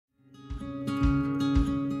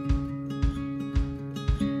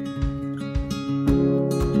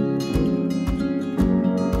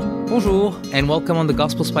Bonjour, and welcome on the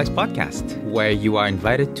Gospel Spice podcast, where you are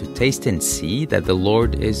invited to taste and see that the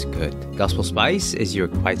Lord is good. Gospel Spice is your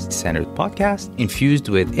Christ-centered podcast, infused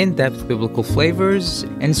with in-depth biblical flavors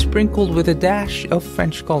and sprinkled with a dash of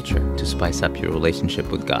French culture to spice up your relationship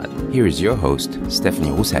with God. Here is your host, Stephanie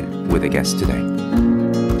Roussel, with a guest today.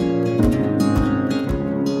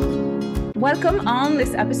 Welcome on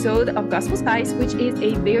this episode of Gospel Spice, which is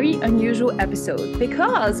a very unusual episode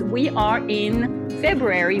because we are in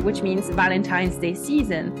February, which means Valentine's Day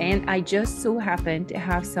season. And I just so happen to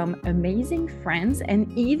have some amazing friends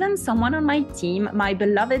and even someone on my team, my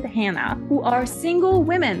beloved Hannah, who are single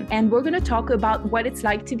women. And we're going to talk about what it's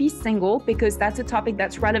like to be single because that's a topic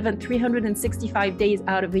that's relevant 365 days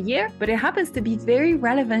out of the year, but it happens to be very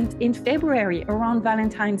relevant in February around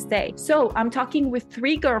Valentine's Day. So I'm talking with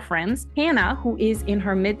three girlfriends, Hannah, who is in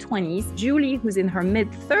her mid-20s, Julie, who's in her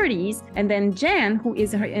mid-30s, and then Jenn, who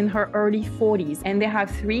is in her early 40s. And they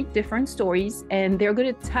have three different stories, and they're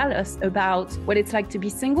going to tell us about what it's like to be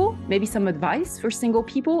single, maybe some advice for single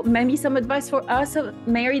people, maybe some advice for us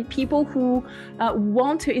married people who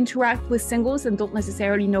want to interact with singles and don't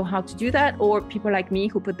necessarily know how to do that, or people like me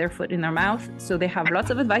who put their foot in their mouth, so they have lots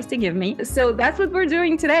of advice to give me. So that's what we're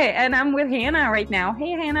doing today, and I'm with Hannah right now.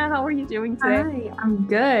 Hey, Hannah, how are you doing today? Hi, I'm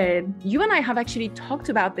good. You and I have actually talked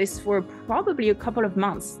about this for probably a couple of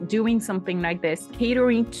months, doing something like this,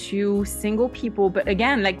 catering to single people. But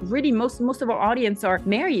again, like really most of our audience are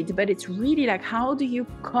married, but it's really like, how do you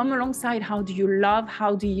come alongside? How do you love?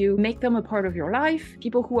 How do you make them a part of your life?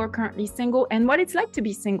 People who are currently single and what it's like to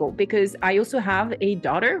be single, because I also have a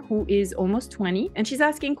daughter who is almost 20 and she's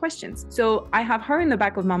asking questions. So I have her in the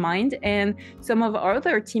back of my mind and some of our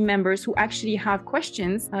other team members who actually have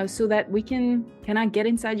questions so that we can I get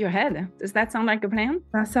inside your head. Does that sound like a plan?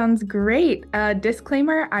 That sounds great.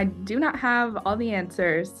 Disclaimer, I do not have all the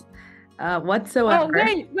answers whatsoever. Oh,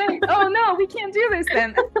 wait. Oh, no, we can't do this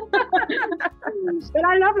then. But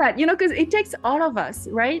I love that, because it takes all of us,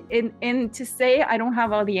 right? And to say I don't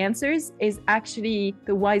have all the answers is actually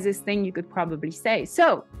the wisest thing you could probably say.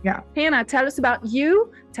 So, yeah, Hannah, tell us about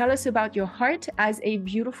you. Tell us about your heart as a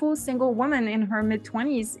beautiful single woman in her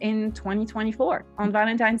mid-20s in 2024 on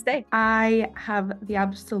Valentine's Day. I have the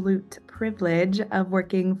absolute privilege of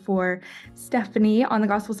working for Stephanie on the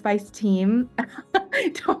Gospel Spice team.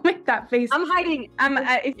 Don't make that face. I'm hiding.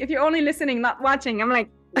 If you're only listening, not watching, I'm like,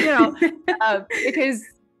 because...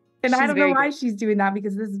 And I don't know why she's doing that,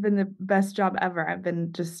 because this has been the best job ever. I've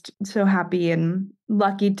been just so happy and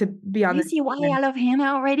lucky to be on this. You see why I love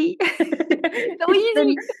Hannah already? So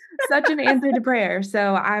easy. Such an answer to prayer.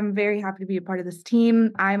 So I'm very happy to be a part of this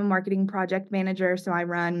team. I'm a marketing project manager, so I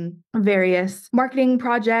run various marketing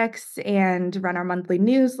projects and run our monthly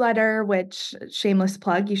newsletter, which, shameless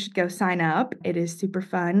plug, you should go sign up. It is super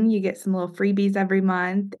fun. You get some little freebies every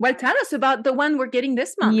month. Well, tell us about the one we're getting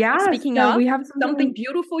this month. Yeah. Speaking of, we have something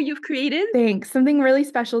beautiful you've created. Thanks. Something really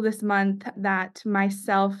special this month that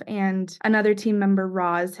myself and another team member,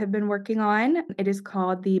 Roz, have been working on. It is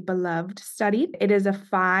called the Beloved Study. It is a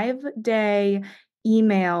 5-day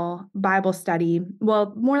email Bible study.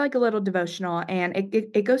 Well, more like a little devotional, and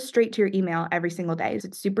it goes straight to your email every single day. So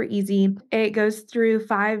it's super easy. It goes through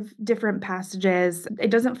 5 different passages.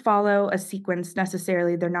 It doesn't follow a sequence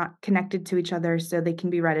necessarily. They're not connected to each other, so they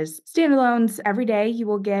can be read as standalones. Every day you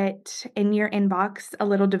will get in your inbox a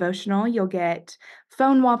little devotional. You'll get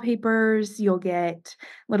phone wallpapers, you'll get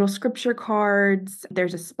little scripture cards.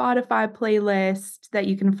 There's a Spotify playlist that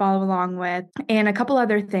you can follow along with, and a couple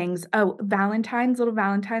other things. Oh, little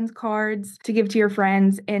Valentine's cards to give to your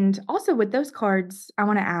friends. And also with those cards, I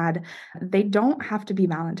want to add, they don't have to be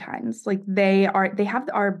Valentine's. Like they have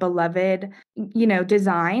our beloved,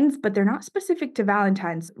 designs, but they're not specific to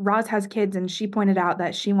Valentine's. Roz has kids, and she pointed out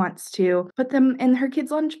that she wants to put them in her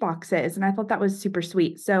kids' lunch boxes. And I thought that was super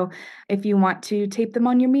sweet. So if you want to tape them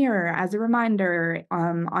on your mirror as a reminder,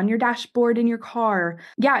 on your dashboard in your car.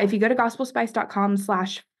 Yeah, if you go to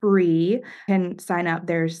gospelspice.com/free and sign up,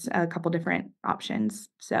 there's a couple different options.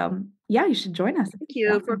 So yeah, you should join us. Thank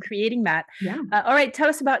you for creating that. Yeah. All right. Tell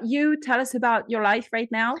us about you. Tell us about your life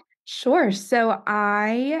right now. Sure. So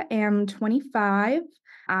I am 25.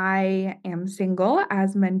 I am single,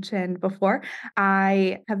 as mentioned before.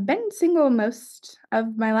 I have been single most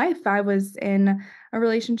of my life. I was in a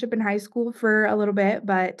relationship in high school for a little bit,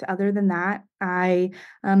 but other than that, I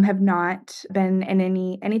have not been in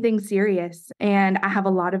anything serious. And I have a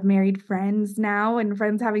lot of married friends now and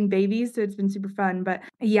friends having babies, so it's been super fun. But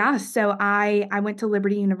yeah, so I went to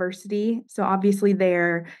Liberty University. So obviously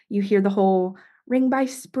there you hear the whole ring by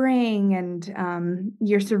spring, and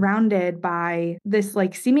you're surrounded by this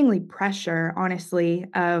like seemingly pressure, honestly,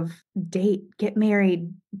 of date, get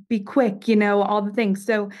married, be quick, all the things.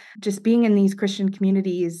 So just being in these Christian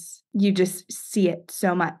communities, you just see it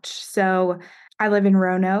so much. So I live in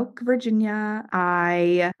Roanoke, Virginia.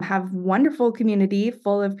 I have wonderful community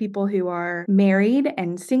full of people who are married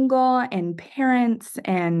and single and parents.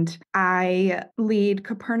 And I lead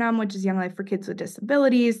Capernaum, which is Young Life for Kids with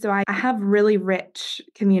Disabilities. So I have really rich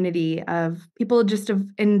community of people just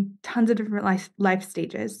in tons of different life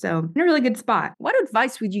stages. So in a really good spot. What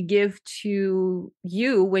advice would you give to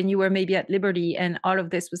you when you were maybe at Liberty and all of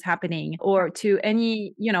this was happening, or to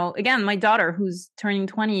any, again, my daughter who's turning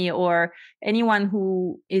 20, or anyone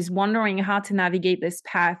who is wondering how to navigate this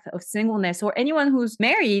path of singleness, or anyone who's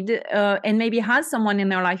married and maybe has someone in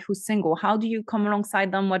their life who's single? How do you come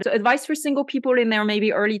alongside them? What advice for single people in their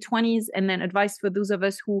maybe early 20s, and then advice for those of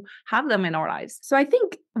us who have them in our lives? So I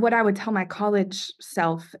think what I would tell my college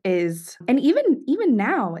self is, and even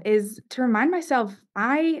now, is to remind myself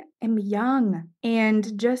I am young.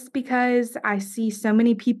 And just because I see so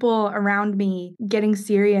many people around me getting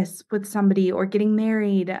serious with somebody or getting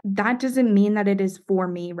married, that doesn't mean that it is for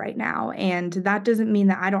me right now. And that doesn't mean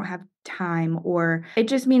that I don't have time, or it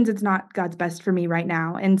just means it's not God's best for me right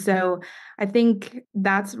now. And so I think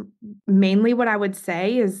that's mainly what I would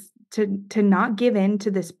say, is to not give in to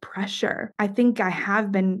this pressure. I think I have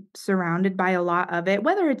been surrounded by a lot of it,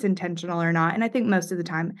 whether it's intentional or not. And I think most of the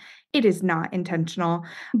time it is not intentional.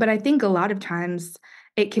 But I think a lot of times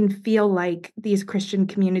it can feel like these Christian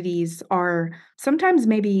communities are sometimes,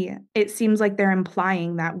 maybe it seems like they're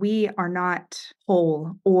implying that we are not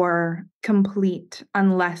whole or complete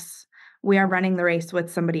unless we are running the race with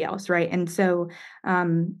somebody else, right? And so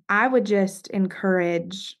I would just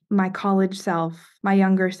encourage my college self, my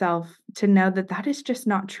younger self, to know that that is just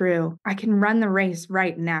not true. I can run the race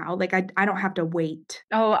right now. Like I don't have to wait.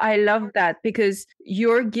 Oh, I love that, because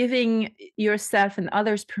you're giving yourself and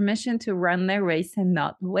others permission to run their race and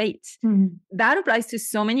not wait. Mm-hmm. That applies to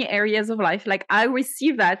so many areas of life. Like I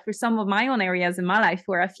receive that for some of my own areas in my life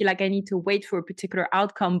where I feel like I need to wait for a particular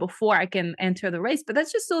outcome before I can enter the race. But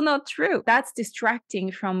that's just so not true. That's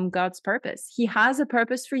distracting from God's purpose. He has a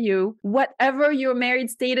purpose for you, whatever your married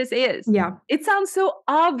status is. Yeah. It sounds so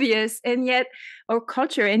obvious, and yet our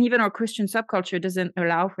culture and even our Christian subculture doesn't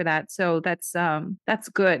allow for that. So that's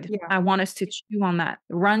good. Yeah. I want us to chew on that.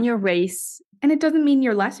 Run your race. And it doesn't mean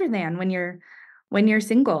you're lesser than when you're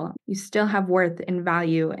single. You still have worth and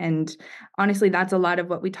value. And honestly, that's a lot of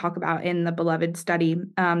what we talk about in the Beloved study.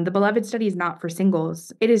 The Beloved study is not for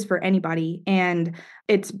singles. It is for anybody. And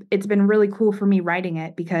it's been really cool for me writing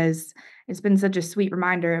it, because it's been such a sweet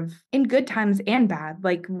reminder of, in good times and bad,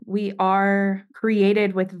 like we are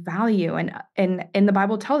created with value, and the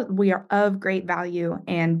Bible tells us we are of great value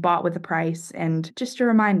and bought with a price. And just a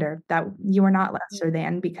reminder that you are not lesser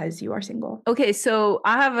than because you are single. Okay, so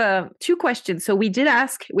I have two questions. So we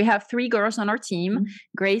have 3 girls on our team, mm-hmm.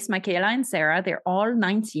 Grace, Michaela, and Sarah. They're all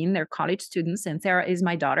 19. They're college students. And Sarah is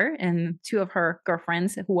my daughter, and 2 of her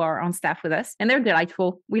girlfriends who are on staff with us. And they're delightful.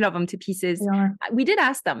 We love them to pieces. We did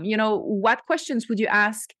ask them, what questions would you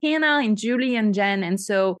ask Hannah and Julie and Jenn? And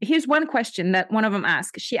so here's one question that one of them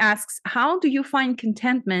asked. She asks, how do you find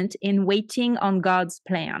contentment in waiting on God's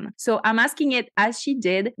plan? So I'm asking it as she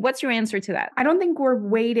did. What's your answer to that? I don't think we're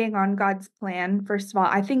waiting on God's plan. First of all,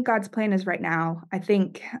 I think God's plan is right now. I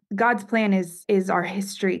think God's plan is our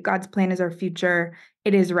history. God's plan is our future.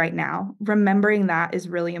 It is right now. Remembering that is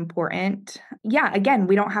really important. Yeah, again,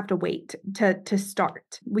 we don't have to wait to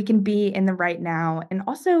start. We can be in the right now. And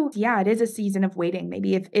also, yeah, it is a season of waiting.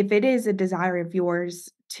 Maybe if it is a desire of yours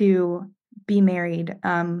to be married,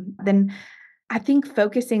 then I think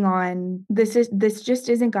focusing on this just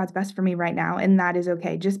isn't God's best for me right now. And that is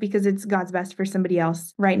okay. Just because it's God's best for somebody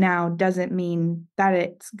else right now doesn't mean that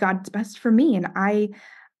it's God's best for me. And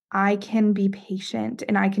I can be patient,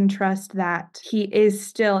 and I can trust that He is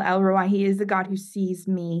still El Roi. He is the God who sees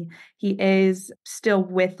me. He is still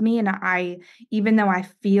with me. And even though I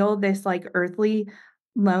feel this like earthly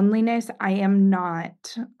loneliness, I am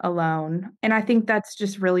not alone. And I think that's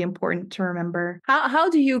just really important to remember. How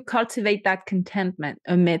do you cultivate that contentment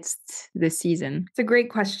amidst the season? It's a great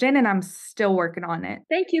question, and I'm still working on it.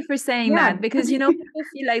 Thank you for saying that, because, people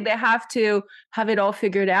feel like they have to have it all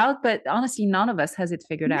figured out, but honestly, none of us has it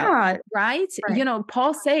figured out, right?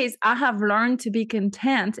 Paul says, I have learned to be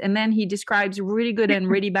content. And then he describes really good and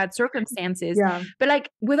really bad circumstances. Yeah. But like,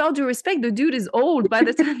 with all due respect, the dude is old by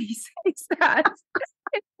the time he says that.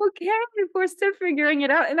 It's okay if we're still figuring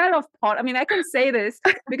it out. And I love Paul. I mean, I can say this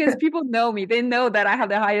because people know me. They know that I have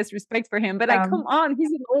the highest respect for him. But come on,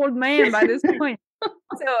 he's an old man by this point.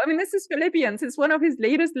 So, I mean, this is Philippians. It's one of his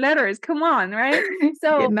latest letters. Come on, right?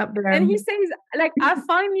 So, Getting up there. and he says, like, I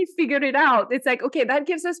finally figured it out. It's like, okay, that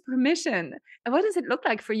gives us permission. And what does it look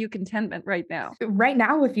like for you, contentment right now? Right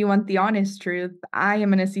now, if you want the honest truth, I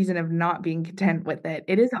am in a season of not being content with it.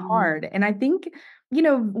 It is hard. And I think,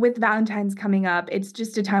 with Valentine's coming up, it's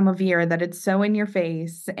just a time of year that it's so in your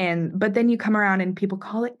face. But then you come around and people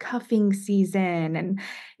call it cuffing season and,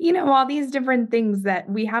 all these different things that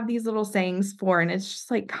we have these little sayings for. And it's just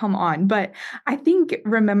like, come on. But I think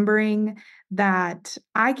remembering that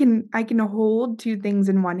I can hold two things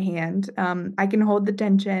in one hand. I can hold the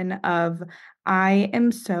tension of I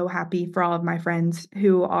am so happy for all of my friends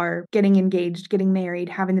who are getting engaged, getting married,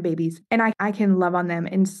 having the babies, and I can love on them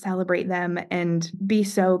and celebrate them and be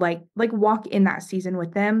so like walk in that season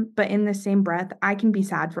with them. But in the same breath, I can be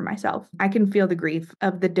sad for myself. I can feel the grief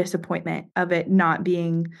of the disappointment of it not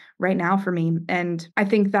being right now for me. And I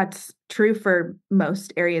think that's true for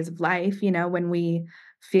most areas of life, when we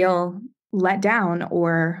feel let down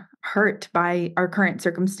or hurt by our current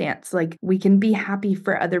circumstance. Like we can be happy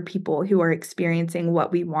for other people who are experiencing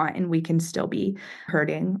what we want, and we can still be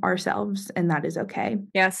hurting ourselves, and that is okay.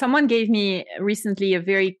 Yeah, someone gave me recently a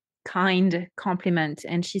very kind compliment,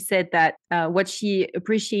 and she said that what she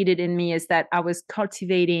appreciated in me is that I was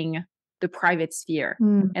cultivating the private sphere.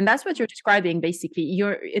 And that's what you're describing, basically.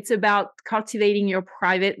 It's about cultivating your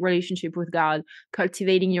private relationship with God,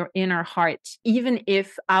 cultivating your inner heart, even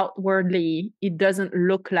if outwardly it doesn't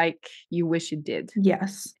look like you wish it did.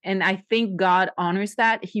 Yes. And I think God honors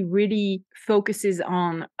that. He really focuses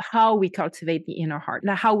on how we cultivate the inner heart,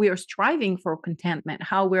 how we are striving for contentment,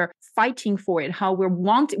 how we're fighting for it, how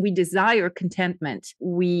we desire contentment.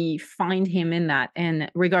 We find him in that,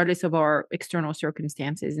 and regardless of our external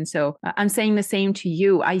circumstances. And so I'm saying the same to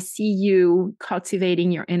you. I see you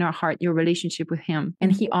cultivating your inner heart, your relationship with him,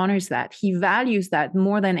 and he honors that. He values that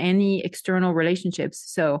more than any external relationships.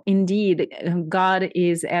 So indeed, God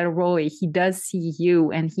is El Roy. He does see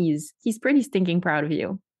you, and he's pretty stinking proud of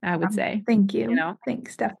you, I would say. Thank you.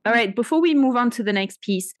 Thanks, Steph. All right. Before we move on to the next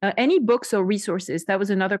piece, any books or resources? That was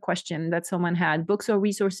another question that someone had. Books or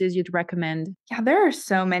resources you'd recommend? Yeah, there are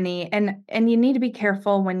so many, and you need to be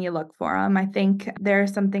careful when you look for them. I think there are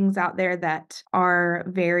some things out there that are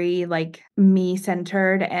very like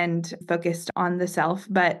me-centered and focused on the self,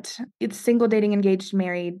 but it's Single, Dating, Engaged,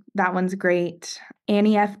 Married. That one's great.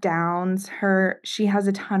 Annie F. Downs, she has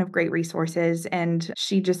a ton of great resources, and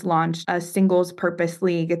she just launched a Singles Purpose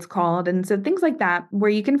League, it's called. And so things like that, where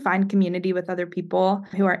you can find community with other people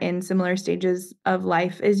who are in similar stages of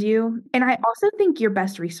life as you. And I also think your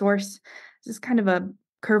best resource, this is kind of a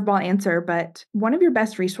curveball answer, but one of your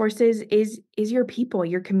best resources is your people,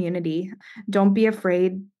 your community. Don't be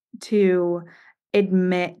afraid to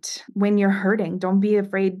admit when you're hurting. Don't be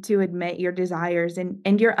afraid to admit your desires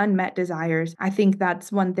and your unmet desires. I think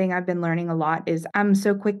that's one thing I've been learning a lot is I'm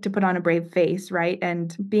so quick to put on a brave face, right?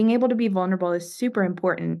 And being able to be vulnerable is super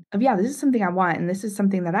important. This is something I want, and this is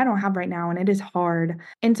something that I don't have right now, and it is hard.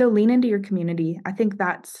 And so lean into your community. I think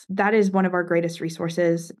that is one of our greatest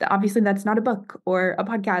resources. Obviously, that's not a book or a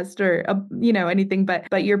podcast or anything,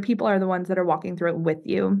 but your people are the ones that are walking through it with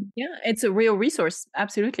you. Yeah, it's a real resource.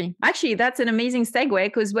 Absolutely. Actually, that's an amazing segue,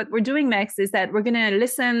 because what we're doing next is that we're going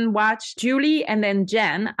to watch Julie and then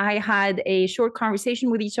Jenn. I had a short conversation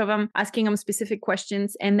with each of them, asking them specific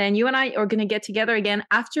questions. And then you and I are going to get together again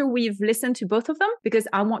after we've listened to both of them, because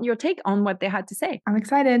I want your take on what they had to say. I'm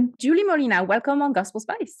excited. Julie Molina, welcome on Gospel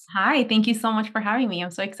Spice. Hi, thank you so much for having me. I'm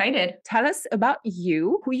so excited. Tell us about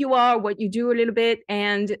you, who you are, what you do a little bit,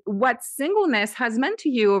 and what singleness has meant to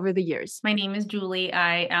you over the years. My name is Julie.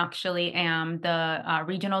 I actually am the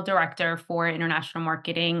regional director for international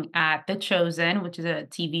marketing at The Chosen, which is a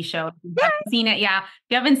TV show. If you haven't seen it, if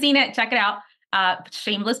you haven't seen it, check it out.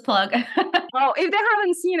 Shameless plug. Oh, if they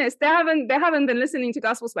haven't seen it, they haven't been listening to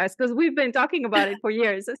Gospel Spice, because we've been talking about it for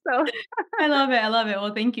years. So I love it.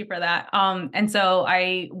 Well, thank you for that. And so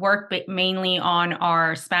I work mainly on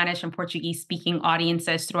our Spanish and Portuguese speaking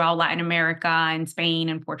audiences throughout Latin America and Spain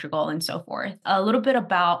and Portugal and so forth. A little bit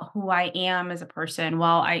about who I am as a person.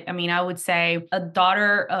 Well, I would say a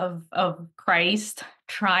daughter of Christ,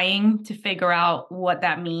 trying to figure out what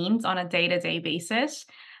that means on a day-to-day basis.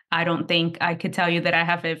 I don't think I could tell you that I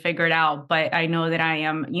have it figured out, but I know that I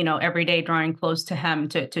am, every day drawing close to him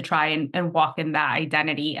to try and walk in that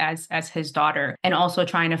identity as his daughter, and also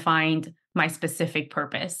trying to find my specific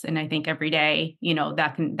purpose. And I think every day,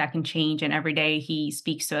 that can change, and every day he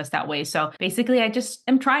speaks to us that way. So basically I just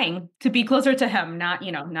am trying to be closer to him, not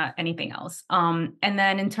anything else. And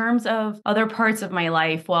then in terms of other parts of my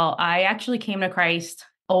life, well, I actually came to Christ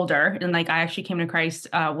older. And like, I actually came to Christ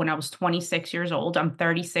when I was 26 years old. I'm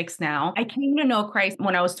 36 now. I came to know Christ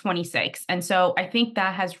when I was 26. And so I think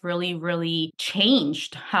that has really, really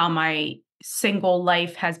changed how my single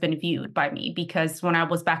life has been viewed by me, because when I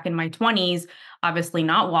was back in my 20s, obviously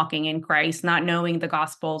not walking in Christ, not knowing the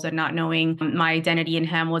gospels and not knowing my identity in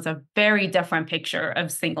him was a very different picture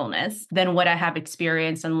of singleness than what I have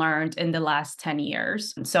experienced and learned in the last 10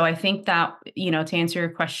 years. So I think that, to answer your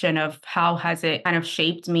question of how has it kind of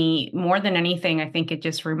shaped me, more than anything, I think it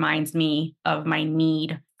just reminds me of my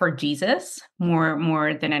need for Jesus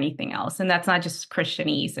more than anything else. And that's not just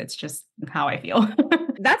Christianese, it's just how I feel.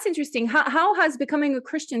 That's interesting. How has becoming a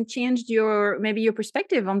Christian changed your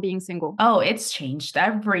perspective on being single? Oh, it's changed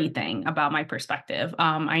everything about my perspective.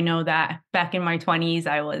 I know that back in my 20s,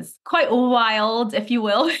 I was quite wild, if you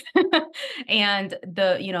will. And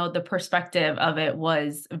the perspective of it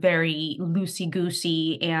was very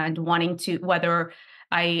loosey-goosey, and wanting to, whether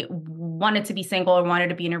I wanted to be single or wanted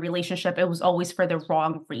to be in a relationship, it was always for the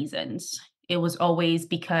wrong reasons. It was always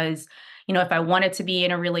because, if I wanted to be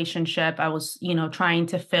in a relationship, I was, trying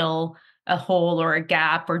to fill a hole or a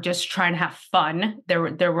gap, or just trying to have fun.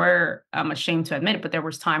 There were, I'm ashamed to admit it, but there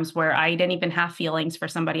was times where I didn't even have feelings for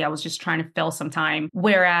somebody. I was just trying to fill some time.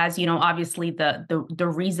 Whereas, obviously the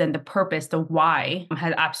reason, the purpose, the why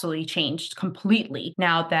has absolutely changed completely.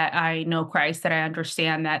 Now that I know Christ, that I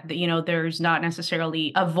understand that, there's not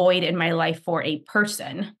necessarily a void in my life for a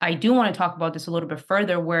person. I do want to talk about this a little bit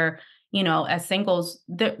further, where, as singles,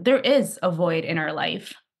 there is a void in our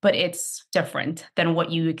life, but it's different than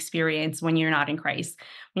what you experience when you're not in Christ.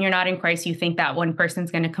 When you're not in Christ, you think that one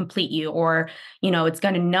person's going to complete you, or, it's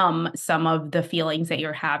going to numb some of the feelings that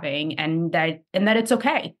you're having, and that it's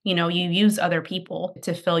okay. You use other people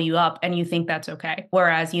to fill you up, and you think that's okay.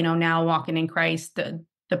 Whereas, now walking in Christ,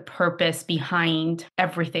 the purpose behind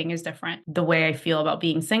everything is different. The way I feel about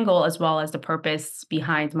being single, as well as the purpose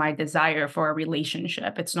behind my desire for a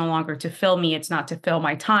relationship. It's no longer to fill me. It's not to fill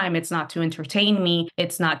my time. It's not to entertain me.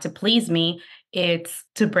 It's not to please me. It's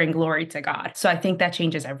to bring glory to God. So I think that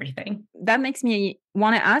changes everything. That makes me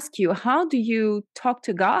want to ask you, how do you talk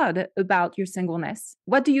to God about your singleness?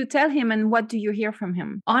 What do you tell him, and what do you hear from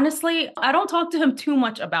him? Honestly, I don't talk to him too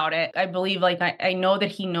much about it. I believe I know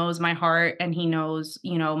that he knows my heart, and he knows,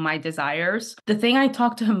 my desires. The thing I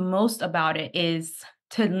talk to him most about it is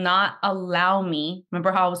to not allow me,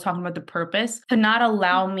 remember how I was talking about the purpose, to not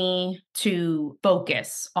allow me to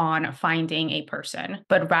focus on finding a person,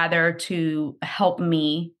 but rather to help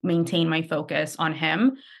me maintain my focus on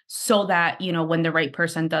him, so that, when the right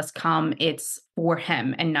person does come, it's for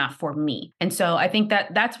him and not for me. And so I think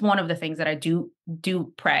that that's one of the things that I do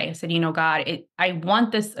pray. I said, God, I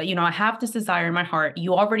want this, I have this desire in my heart.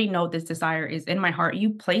 You already know this desire is in my heart.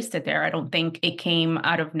 You placed it there. I don't think it came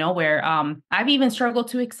out of nowhere. I've even struggled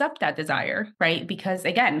to accept that desire, right? Because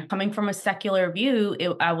again, coming from a secular view,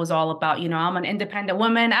 I was all about, I'm an independent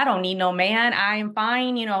woman. I don't need no man. I am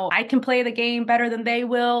fine. I can play the game better than they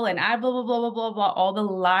will. And I blah, blah, blah, blah, blah, blah, all the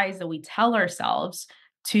lies that we tell ourselves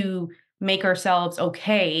to make ourselves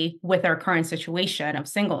okay with our current situation of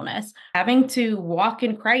singleness. Having to walk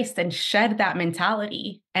in Christ and shed that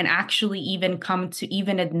mentality, and actually even come to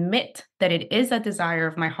even admit that it is a desire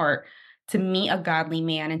of my heart to meet a godly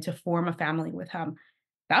man and to form a family with him.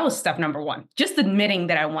 That was step number one, just admitting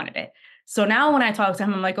that I wanted it. So now when I talk to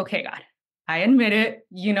him, I'm like, okay, God, I admit it.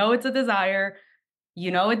 It's a desire.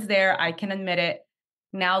 It's there. I can admit it.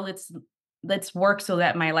 Now let's work so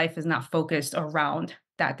that my life is not focused around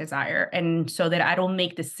that desire, and so that I don't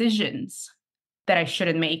make decisions that I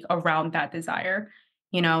shouldn't make around that desire.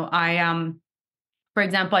 For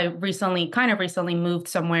example, I recently moved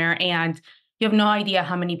somewhere, and you have no idea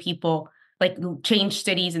how many people, like, changed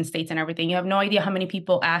cities and states and everything. You have no idea how many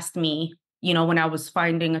people asked me, when I was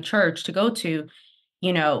finding a church to go to,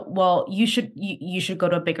 well, you should go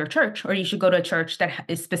to a bigger church, or you should go to a church that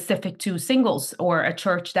is specific to singles, or a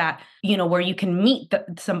church that, where you can meet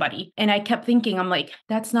somebody. And I kept thinking, I'm like,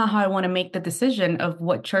 that's not how I want to make the decision of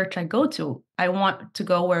what church I go to. I want to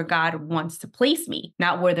go where God wants to place me,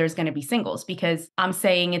 not where there's going to be singles, because I'm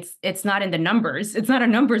saying it's not in the numbers. It's not a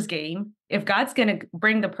numbers game. If God's going to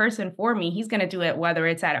bring the person for me, he's going to do it whether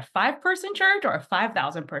it's at a 5-person church or a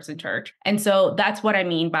 5,000-person church. And so that's what I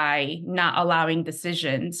mean by not allowing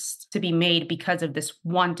decisions to be made because of this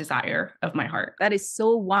one desire of my heart. That is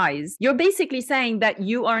so wise. You're basically saying that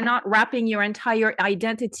you are not wrapping your entire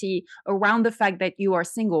identity around the fact that you are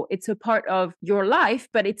single. It's a part of your life,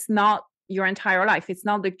 but it's not your entire life. It's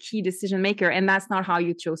not the key decision maker. And that's not how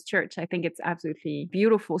you chose church. I think it's absolutely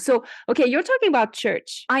beautiful. So, okay, you're talking about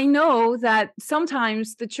church. I know that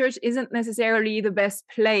sometimes the church isn't necessarily the best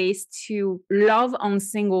place to love on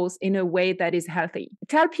singles in a way that is healthy.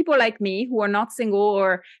 Tell people like me who are not single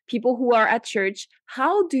or people who are at church,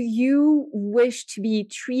 how do you wish to be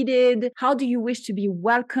treated? How do you wish to be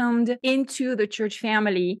welcomed into the church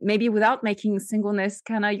family? Maybe without making singleness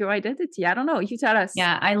kind of your identity. I don't know. You tell us.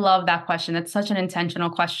 Yeah, I love that question. It's such an intentional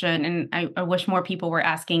question. And I wish more people were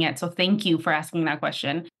asking it. So thank you for asking that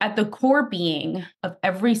question. At the core being of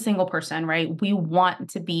every single person, right? We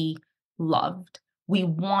want to be loved. We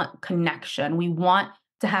want connection. We want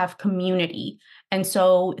to have community. And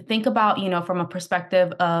so think about, from a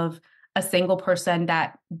perspective of a single person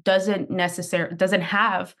that doesn't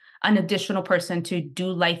have an additional person to do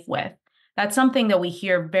life with. That's something that we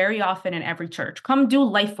hear very often in every church. Come do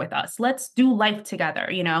life with us. Let's do life together,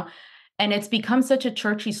 And it's become such a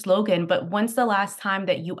churchy slogan, but when's the last time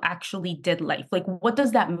that you actually did life? Like, what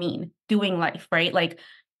does that mean? Doing life, right? Like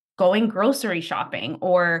going grocery shopping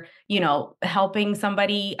or, helping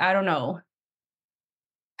somebody, I don't know,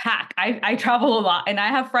 pack. I travel a lot and I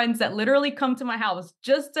have friends that literally come to my house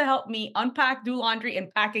just to help me unpack, do laundry,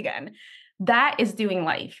 and pack again. That is doing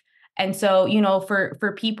life. And so,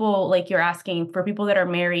 for people like you're asking, for people that are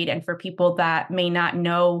married and for people that may not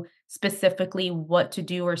know specifically what to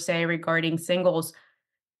do or say regarding singles,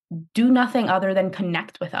 do nothing other than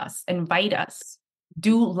connect with us, invite us,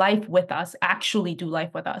 do life with us, actually do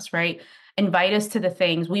life with us, right? Invite us to the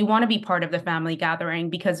things. We want to be part of the family gathering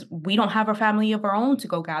because we don't have a family of our own to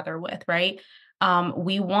go gather with, right?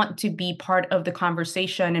 We want to be part of the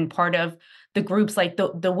conversation and part of the groups. Like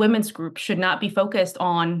the women's group should not be focused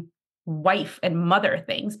on wife and mother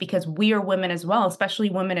things because we are women as well, especially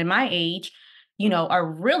women in my age, are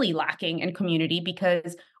really lacking in community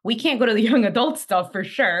because we can't go to the young adult stuff for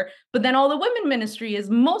sure. But then all the women ministry is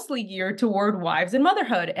mostly geared toward wives and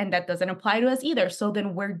motherhood. And that doesn't apply to us either. So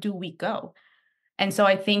then where do we go? And so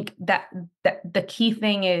I think that the key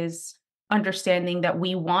thing is understanding that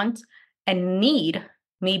we want and need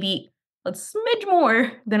maybe a smidge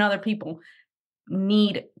more than other people,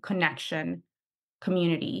 need connection,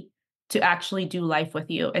 community to actually do life with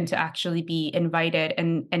you and to actually be invited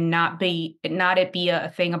and not it be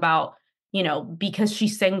a thing about, because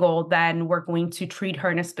she's single, then we're going to treat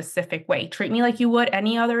her in a specific way. Treat me like you would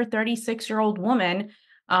any other 36-year-old woman.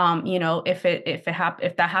 If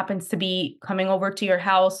that happens to be coming over to your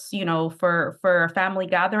house, for a family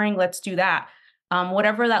gathering, let's do that.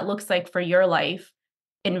 Whatever that looks like for your life,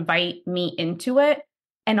 invite me into it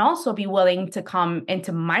and also be willing to come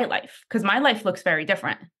into my life because my life looks very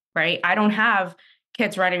different, right? I don't have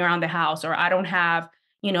kids running around the house or I don't have,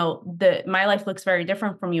 my life looks very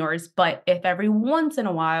different from yours. But if every once in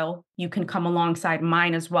a while you can come alongside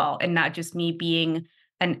mine as well and not just me being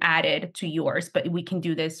an added to yours, but we can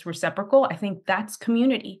do this reciprocal. I think that's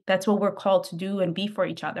community. That's what we're called to do and be for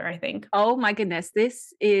each other, I think. Oh my goodness.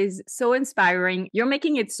 This is so inspiring. You're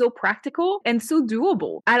making it so practical and so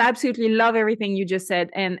doable. I absolutely love everything you just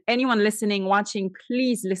said. And anyone listening, watching,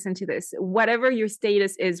 please listen to this. Whatever your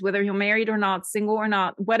status is, whether you're married or not, single or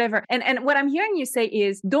not, whatever. And what I'm hearing you say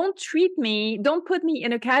is don't put me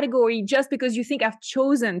in a category just because you think I've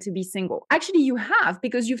chosen to be single. Actually, you have,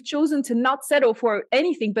 because you've chosen to not settle for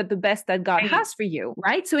anything but the best that God has for you,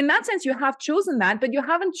 right? So in that sense, you have chosen that, but you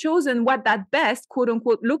haven't chosen what that best, quote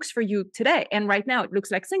unquote, looks for you today. And right now it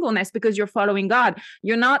looks like singleness because you're following God.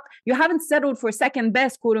 You haven't settled for second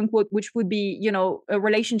best, quote unquote, which would be, a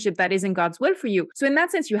relationship that isn't God's will for you. So in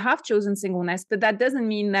that sense, you have chosen singleness, but that doesn't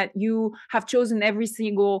mean that you have chosen every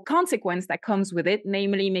single consequence that comes with it,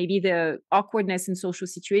 namely maybe the awkwardness in social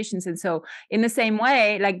situations. And so in the same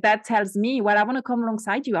way, like that tells me, well, I want to come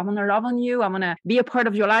alongside you. I want to love on you. I want to be a part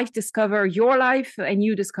of your life, discover your life, and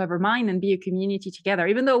you discover mine and be a community together,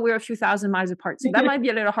 even though we're a few thousand miles apart. So that might be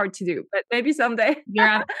a little hard to do, but maybe someday.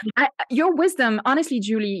 Yeah. Your wisdom, honestly,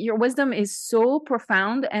 Julie, your wisdom is so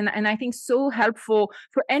profound and I think so helpful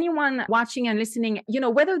for anyone watching and listening,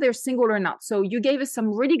 whether they're single or not. So you gave us some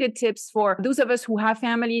really good tips for those of us who have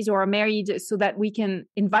families or are married so that we can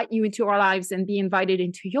invite you into our lives and be invited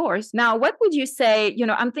into yours. Now, what would you say,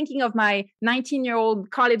 I'm thinking of my 19-year-old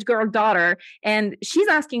college girl daughter, and she's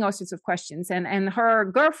asking all sorts of questions and her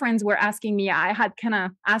girlfriends were asking me, I had kind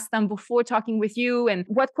of asked them before talking with you, and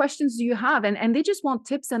what questions do you have? And they just want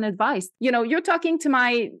tips and advice. You're talking to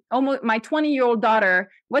my 20-year-old daughter.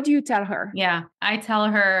 What do you tell her? Yeah, I tell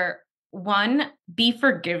her, one, be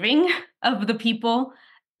forgiving of the people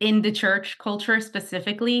in the church culture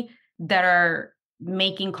specifically that are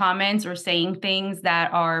making comments or saying things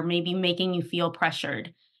that are maybe making you feel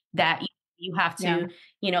pressured, that You have Yeah.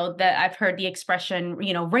 to, that I've heard the expression,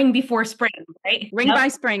 ring before spring, right? Ring by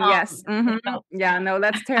spring, yes. Yeah, no,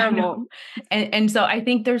 that's terrible. And so I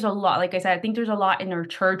think there's a lot, like I said, I think there's a lot in our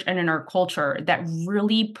church and in our culture that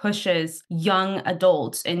really pushes young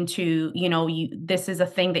adults into, this is a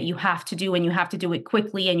thing that you have to do and you have to do it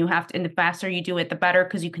quickly and and the faster you do it, the better,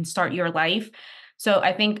 because you can start your life. So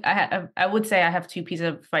I think I would say I have two pieces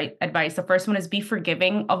of advice. The first one is be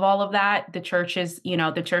forgiving of all of that. The church is,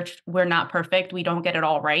 the church, we're not perfect. We don't get it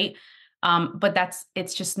all right. But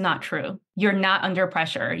it's just not true. You're not under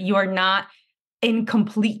pressure. You are not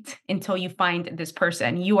incomplete until you find this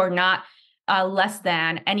person. You are not less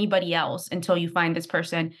than anybody else until you find this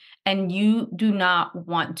person. And you do not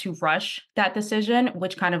want to rush that decision,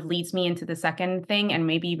 which kind of leads me into the second thing, and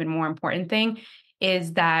maybe even more important thing,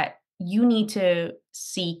 is that you need to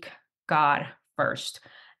seek God first.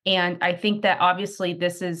 And I think that obviously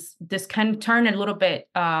this can turn a little bit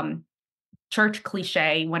church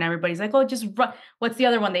cliche when everybody's like, oh, just run. What's the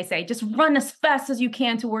other one they say? Just run as fast as you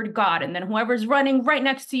can toward God. And then whoever's running right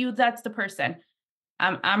next to you, that's the person.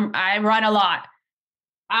 I run a lot.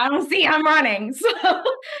 I don't see I'm running. So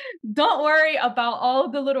don't worry about all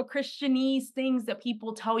the little Christianese things that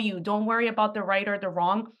people tell you. Don't worry about the right or the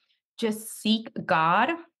wrong. Just seek God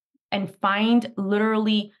and find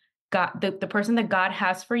literally God. The person that God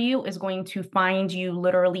has for you is going to find you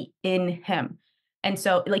literally in him. And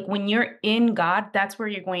so like when you're in God, that's where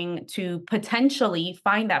you're going to potentially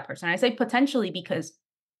find that person. I say potentially because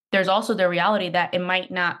there's also the reality that it might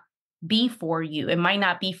not be for you. It might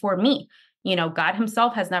not be for me. God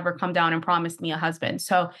himself has never come down and promised me a husband.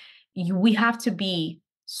 So we have to be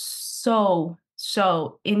so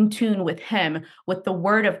in tune with him, with the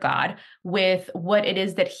word of God, with what it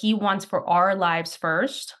is that he wants for our lives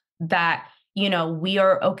first, that, we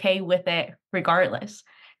are okay with it regardless.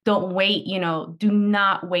 Don't wait, do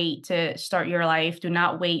not wait to start your life. Do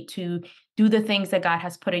not wait to do the things that God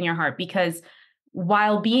has put in your heart, because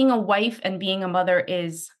while being a wife and being a mother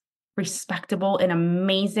is respectable and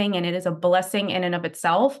amazing, and it is a blessing in and of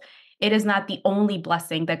itself, it is not the only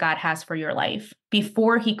blessing that God has for your life.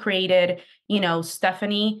 Before he created,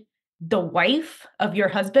 Stephanie, the wife of your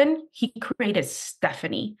husband, he created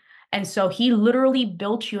Stephanie. And so he literally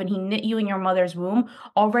built you and he knit you in your mother's womb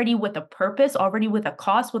already with a purpose, already with a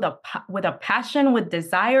cause, with a passion, with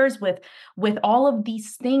desires, with all of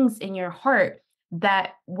these things in your heart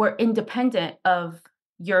that were independent of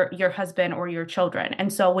your husband or your children.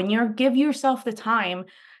 And so when you give yourself the time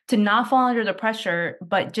to not fall under the pressure,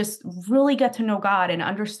 but just really get to know God and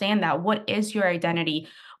understand that what is your identity?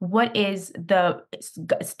 What is the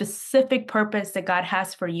specific purpose that God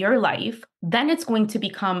has for your life? Then it's going to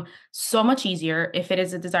become so much easier, if it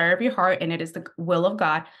is a desire of your heart and it is the will of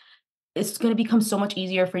God, it's going to become so much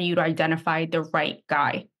easier for you to identify the right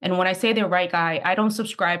guy. And when I say the right guy, I don't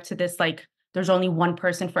subscribe to this, like, there's only one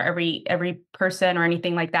person for every person or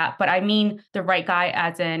anything like that. But I mean the right guy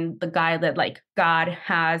as in the guy that like God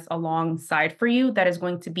has alongside for you, that is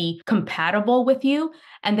going to be compatible with you,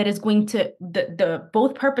 and that is going to, the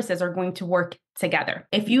both purposes are going to work together.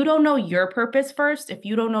 If you don't know your purpose first, if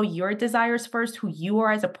you don't know your desires first, who you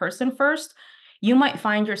are as a person first, you might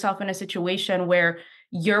find yourself in a situation where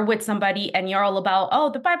you're with somebody and you're all about,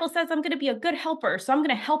 oh, the Bible says I'm going to be a good helper, so I'm going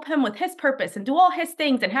to help him with his purpose and do all his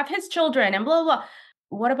things and have his children and blah, blah, blah.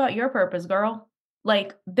 What about your purpose, girl?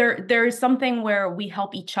 Like there is something where we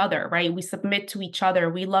help each other, right? We submit to each other.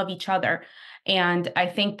 We love each other. And I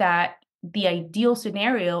think that the ideal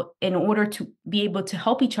scenario in order to be able to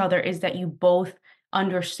help each other is that you both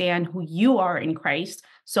understand who you are in Christ,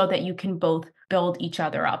 so that you can both build each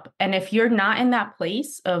other up. And if you're not in that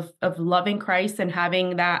place of loving Christ and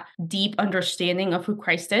having that deep understanding of who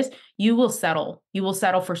Christ is, you will settle. You will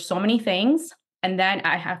settle for so many things. And then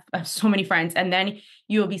I have so many friends. And then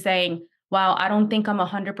you will be saying, wow, I don't think I'm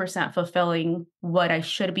 100% fulfilling what I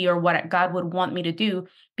should be or what God would want me to do,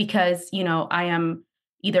 because, I am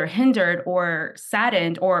either hindered or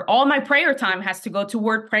saddened, or all my prayer time has to go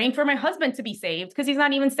toward praying for my husband to be saved because he's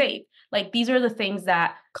not even saved. Like, these are the things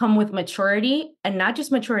that come with maturity, and not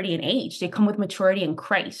just maturity in age, they come with maturity in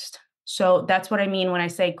Christ. So that's what I mean when I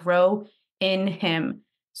say grow in him,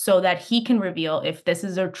 so that he can reveal if this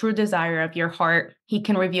is a true desire of your heart. He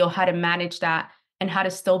can reveal how to manage that and how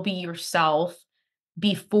to still be yourself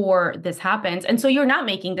before this happens. And so you're not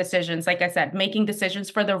making decisions, like I said, making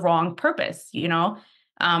decisions for the wrong purpose,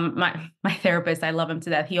 My therapist, I love him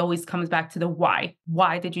to death. He always comes back to the why.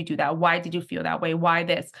 Why did you do that? Why did you feel that way? Why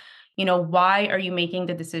this? Why are you making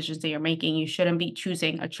the decisions that you're making? You shouldn't be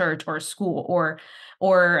choosing a church or a school or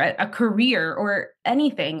a career or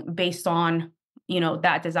anything based on,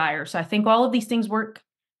 that desire. So I think all of these things work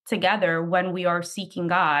together when we are seeking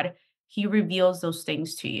God, he reveals those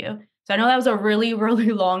things to you. So I know that was a really,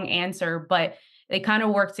 really long answer, but they kind of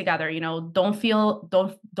work together. Don't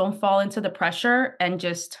fall into the pressure, and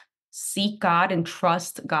just seek God and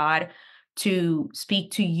trust God to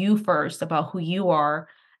speak to you first about who you are.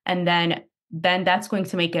 And then that's going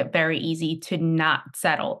to make it very easy to not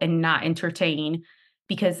settle and not entertain,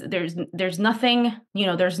 because there's nothing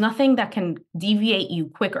that can deviate you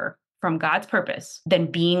quicker from God's purpose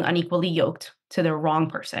than being unequally yoked to the wrong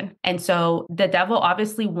person. And so the devil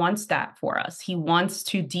obviously wants that for us. He wants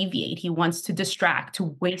to deviate. He wants to distract,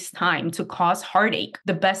 to waste time, to cause heartache.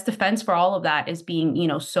 The best defense for all of that is being,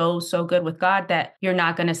 so good with God that you're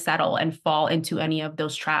not going to settle and fall into any of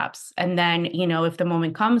those traps. And then, if the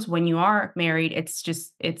moment comes when you are married, it's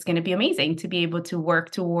going to be amazing to be able to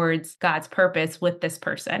work towards God's purpose with this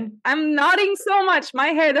person. I'm nodding so much. My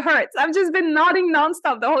head hurts. I've just been nodding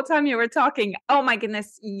nonstop the whole time you were talking. Oh my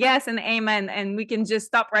goodness. Yes and amen. And we can just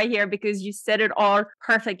stop right here because you said it all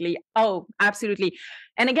perfectly. Oh, absolutely.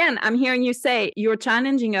 And again, I'm hearing you say you're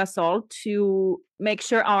challenging us all to make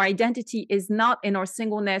sure our identity is not in our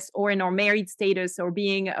singleness or in our married status or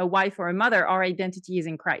being a wife or a mother. Our identity is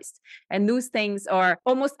in Christ. And those things are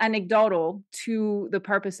almost anecdotal to the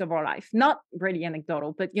purpose of our life. Not really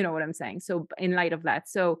anecdotal, but you know what I'm saying. So in light of that,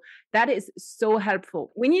 so that is so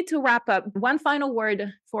helpful. We need to wrap up. One final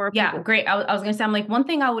word for our people. Great. I was going to say, I'm like, one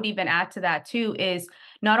thing I would even add to that too is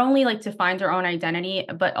not only like to find our own identity,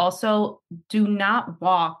 but also do not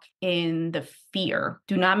walk in the fear.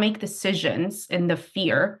 Do not make decisions in the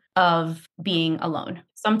fear of being alone.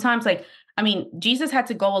 Sometimes Jesus had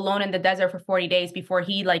to go alone in the desert for 40 days before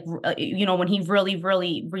he when he really,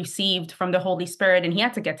 really received from the Holy Spirit, and he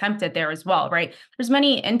had to get tempted there as well, right? There's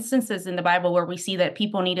many instances in the Bible where we see that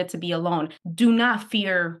people needed to be alone. Do not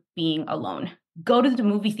fear being alone. Go to the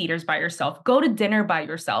movie theaters by yourself. Go to dinner by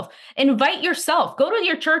yourself. Invite yourself. Go to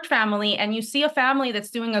your church family and you see a family that's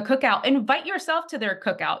doing a cookout. Invite yourself to their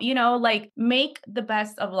cookout. Make the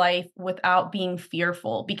best of life without being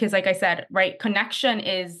fearful. Because like I said, right, connection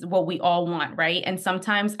is what we all want, right? And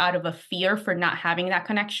sometimes out of a fear for not having that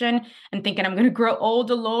connection and thinking I'm going to grow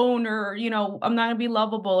old alone, or, I'm not going to be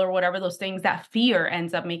lovable, or whatever those things, that fear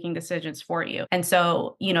ends up making decisions for you. And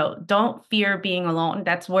so, don't fear being alone.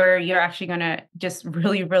 That's where you're actually going to just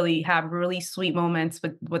really, really have really sweet moments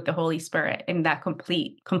with the Holy Spirit in that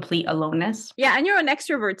complete aloneness. Yeah. And you're an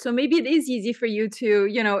extrovert. So maybe it is easy for you to,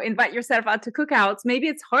 invite yourself out to cookouts. Maybe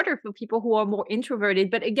it's harder for people who are more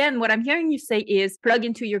introverted. But again, what I'm hearing you say is plug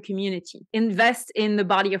into your community, invest in the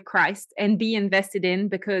body of Christ and be invested in,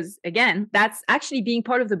 because again, that's actually being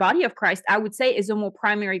part of the body of Christ, I would say, is a more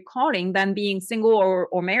primary calling than being single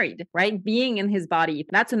or married, right? Being in his body,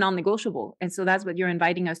 that's a non-negotiable. And so that's what you're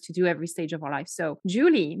inviting us to do every stage of our life. So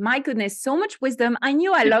Julie, my goodness, so much wisdom. I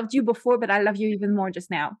knew I loved you before, but I love you even more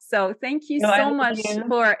just now. So thank you so much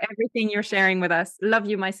for everything you're sharing with us. Love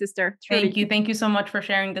you, my sister. Truly. Thank you. Thank you so much for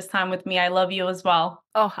sharing this time with me. I love you as well.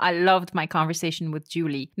 Oh, I loved my conversation with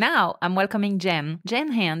Julie. Now I'm welcoming Jenn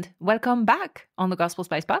Hand. Welcome back on the Gospel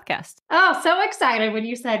Spice podcast. Oh, so excited when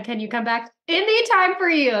you said, can you come back? Anytime for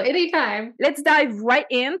you, anytime. Let's dive right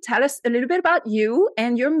in. Tell us a little bit about you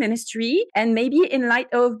and your ministry, and maybe in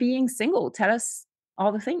light of being single, tell us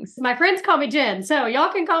all the things. My friends call me Jenn, so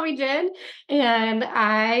y'all can call me Jenn. And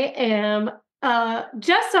I am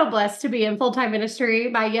just so blessed to be in full-time ministry.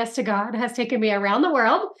 My yes to God has taken me around the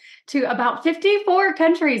world to about 54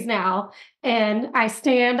 countries now. And I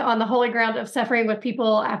stand on the holy ground of suffering with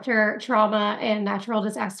people after trauma and natural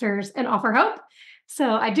disasters and offer hope.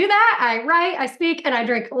 So I do that. I write, I speak, and I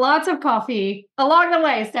drink lots of coffee along the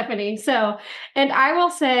way, Stephanie. And I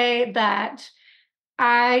will say that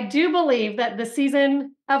I do believe that the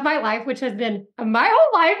season of my life, which has been my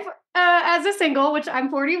whole life as a single, which I'm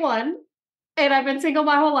 41, and I've been single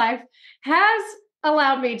my whole life, has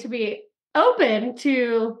allowed me to be open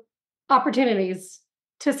to opportunities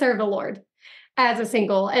to serve the Lord as a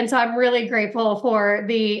single. And so I'm really grateful for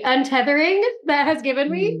the untethering that has given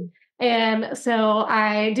me. And so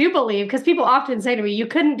I do believe, because people often say to me, you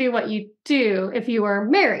couldn't do what you do if you were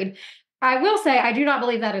married. I will say, I do not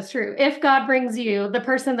believe that is true. If God brings you the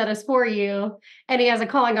person that is for you and he has a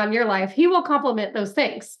calling on your life, he will complement those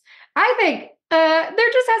things. I think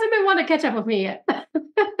there just hasn't been one to catch up with me yet.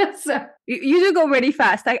 So you do go really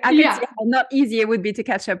fast. I can see how not easy it would be to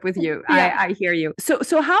catch up with you. Yeah. I hear you.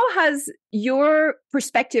 So how has your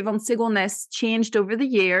perspective on singleness changed over the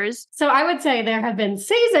years? So I would say there have been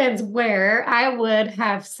seasons where I would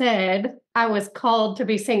have said I was called to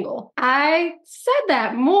be single. I said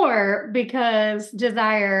that more because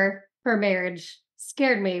desire for marriage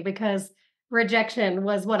scared me, because rejection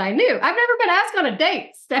was what I knew. I've never been asked on a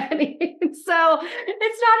date, Stephanie. So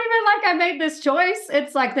it's not even like I made this choice.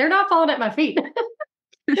 It's like they're not falling at my feet.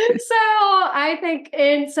 So I think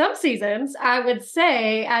in some seasons, I would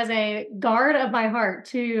say as a guard of my heart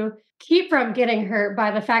to keep from getting hurt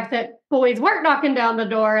by the fact that boys weren't knocking down the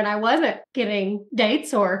door and I wasn't getting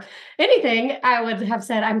dates or anything, I would have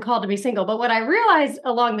said I'm called to be single. But what I realized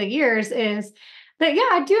along the years is that, yeah,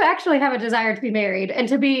 I do actually have a desire to be married and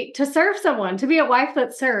to serve someone, to be a wife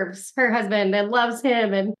that serves her husband and loves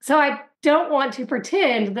him. And so I don't want to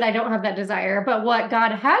pretend that I don't have that desire. But what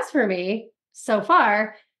God has for me so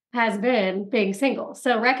far has been being single.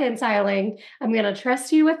 So reconciling, I'm going to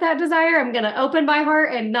trust you with that desire. I'm going to open my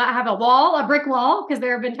heart and not have a brick wall, because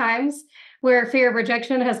there have been times where fear of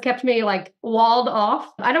rejection has kept me like walled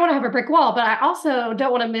off. I don't want to have a brick wall, but I also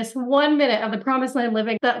don't want to miss 1 minute of the promised land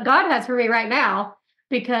living that God has for me right now,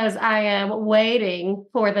 because I am waiting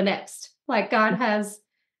for the next. Like God has,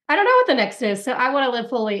 I don't know what the next is. So I want to live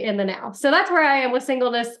fully in the now. So that's where I am with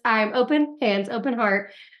singleness. I'm open hands, open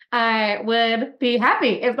heart. I would be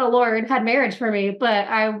happy if the Lord had marriage for me, but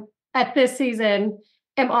I, at this season,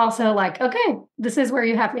 am also like, okay, this is where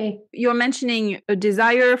you have me. You're mentioning a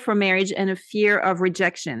desire for marriage and a fear of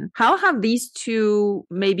rejection. How have these two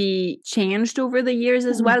maybe changed over the years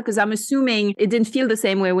as well? Because I'm assuming it didn't feel the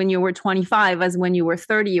same way when you were 25 as when you were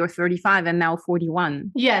 30 or 35 and now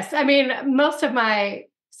 41. Yes. I mean, most of my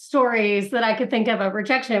stories that I could think of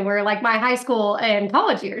rejection were like my high school and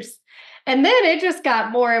college years. And then it just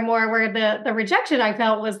got more and more where the rejection I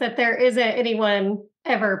felt was that there isn't anyone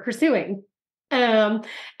ever pursuing. And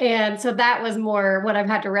so that was more what I've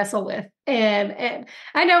had to wrestle with. And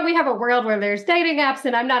I know we have a world where there's dating apps,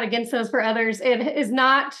 and I'm not against those for others. It is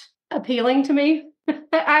not appealing to me.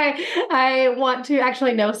 I want to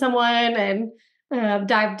actually know someone and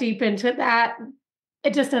dive deep into that.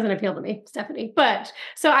 It just doesn't appeal to me, Stephanie. But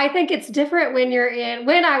so I think it's different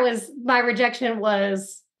my rejection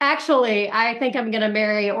was, actually, I think I'm going to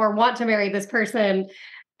marry or want to marry this person,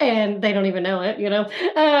 and they don't even know it,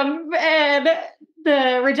 and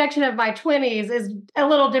the rejection of my 20s is a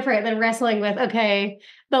little different than wrestling with, okay,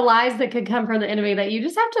 the lies that could come from the enemy that you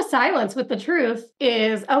just have to silence with the truth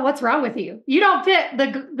is, oh, what's wrong with you? You don't fit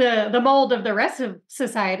the mold of the rest of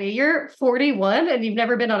society. You're 41 and you've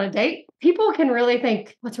never been on a date. People can really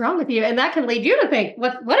think, what's wrong with you? And that can lead you to think,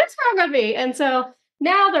 what is wrong with me? And so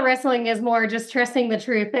now the wrestling is more just trusting the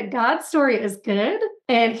truth that God's story is good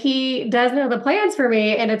and he does know the plans for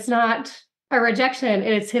me, and it's not a rejection,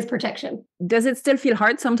 it's his protection. Does it still feel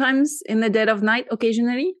hard sometimes in the dead of night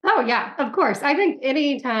occasionally? Oh yeah, of course. I think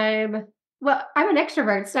anytime, well, I'm an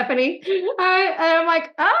extrovert, Stephanie. I'm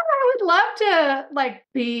like, oh, I would love to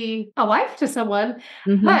be a wife to someone.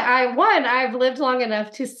 Mm-hmm. But I've lived long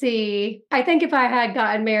enough to see, I think if I had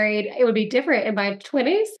gotten married, it would be different in my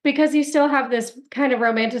 20s, because you still have this kind of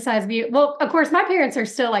romanticized view. Well, of course, my parents are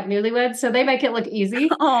still like newlyweds, so they make it look easy.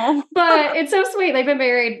 Oh, but it's so sweet. They've been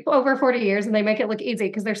married over 40 years and they make it look easy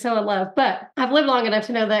because they're so in love. But I've lived long enough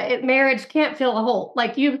to know that marriage can't fill a hole.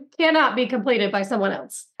 Like you cannot be completed by someone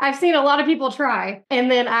else. I've seen a lot of people try.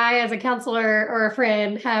 And then I, as a counselor or a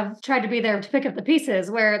friend, have tried to be there to pick up the pieces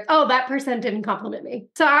where, oh, that person didn't compliment me.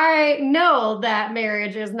 So I know that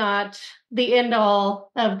marriage is not the end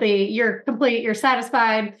all of you're complete, you're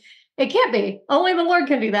satisfied. It can't be. Only the Lord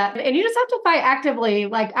can do that. And you just have to fight actively.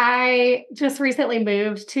 Like I just recently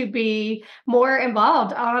moved to be more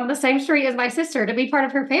involved on the same street as my sister, to be part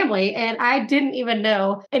of her family. And I didn't even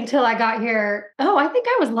know until I got here, oh, I think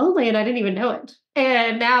I was lonely and I didn't even know it.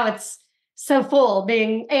 And now it's so full,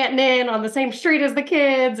 being Aunt Nan on the same street as the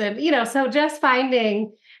kids. And, so just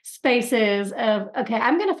finding spaces of, okay,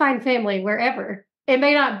 I'm going to find family wherever. It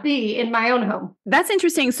may not be in my own home. That's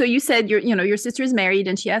interesting. So you said your sister is married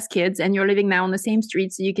and she has kids, and you're living now on the same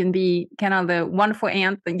street, so you can be kind of the wonderful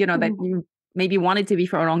aunt, that you maybe wanted to be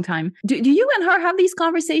for a long time. Do you and her have these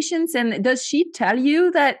conversations? And does she tell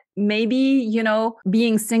you that maybe,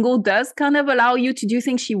 being single does kind of allow you to do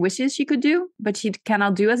things she wishes she could do, but she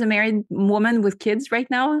cannot do as a married woman with kids right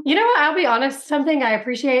now? You know what? I'll be honest. Something I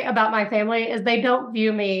appreciate about my family is they don't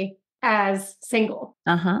view me as single.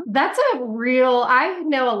 That's I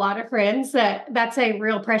know a lot of friends that's a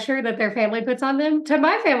real pressure that their family puts on them. To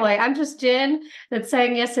my family, I'm just Jenn that's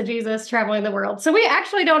saying yes to Jesus, traveling the world. So we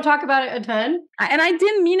actually don't talk about it a ton. And I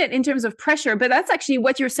didn't mean it in terms of pressure, but that's actually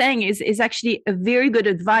what you're saying is actually a very good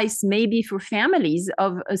advice, maybe for families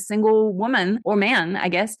of a single woman or man, I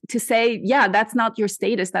guess, to say, yeah, that's not your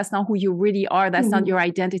status. That's not who you really are. That's not your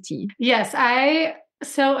identity. Yes,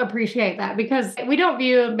 so appreciate that, because we don't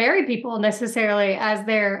view married people necessarily as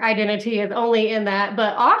their identity is only in that,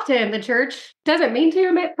 but often the church doesn't mean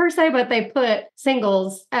to per se, but they put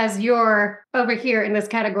singles as your over here in this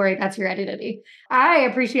category. That's your identity. I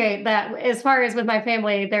appreciate that. As far as with my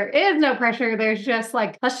family, there is no pressure. There's just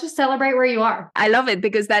like, let's just celebrate where you are. I love it,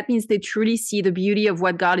 because that means they truly see the beauty of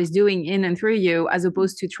what God is doing in and through you, as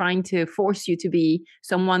opposed to trying to force you to be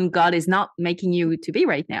someone God is not making you to be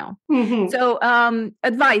right now. Mm-hmm. So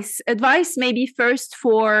advice maybe first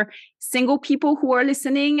for single people who are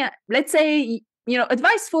listening. Let's say,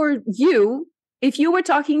 advice for you. If you were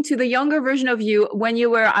talking to the younger version of you when you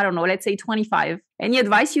were, I don't know, let's say 25, any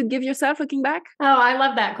advice you'd give yourself looking back? Oh, I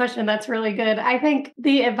love that question. That's really good. I think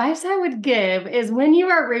the advice I would give is when you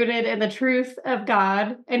are rooted in the truth of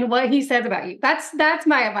God and what he says about you. That's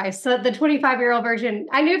my advice. So the 25-year-old version,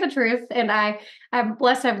 I knew the truth, and I'm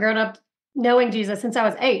blessed to have grown up knowing Jesus since I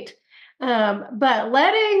was 8. But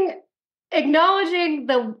acknowledging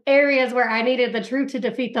the areas where I needed the truth to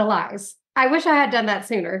defeat the lies. I wish I had done that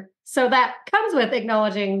sooner. So that comes with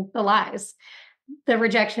acknowledging the lies, the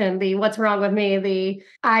rejection, the what's wrong with me, the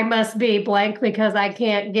I must be blank because I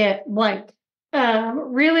can't get blank.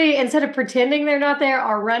 Really, instead of pretending they're not there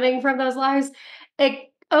or running from those lies,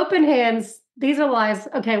 open hands. These are lies.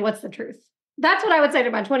 Okay, what's the truth? That's what I would say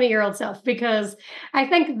to my 20-year-old self, because I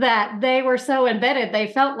think that they were so embedded, they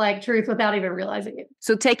felt like truth without even realizing it.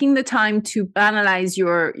 So taking the time to analyze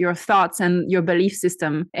your thoughts and your belief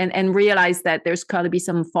system and realize that there's got to be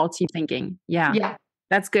some faulty thinking. Yeah.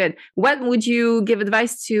 That's good. What would you give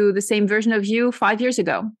advice to the same version of you 5 years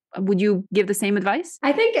ago? Would you give the same advice?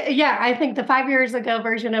 I think the 5 years ago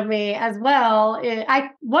version of me as well.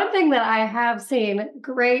 One thing that I have seen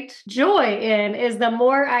great joy in is the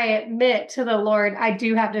more I admit to the Lord, I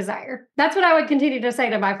do have desire. That's what I would continue to say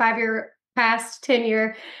to my 5-year past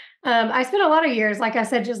 10-year. I spent a lot of years, like I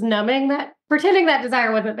said, just numbing that, pretending that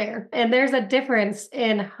desire wasn't there. And there's a difference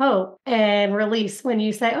in hope and release when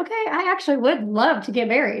you say, okay, I actually would love to get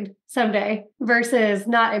married someday, versus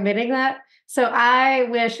not admitting that. So I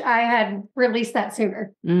wish I had released that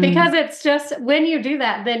sooner, because it's just when you do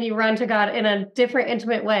that, then you run to God in a different,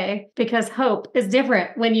 intimate way, because hope is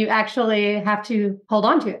different when you actually have to hold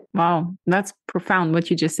on to it. Wow. That's profound what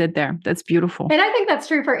you just said there. That's beautiful. And I think that's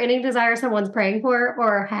true for any desire someone's praying for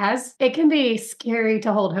or has. It can be scary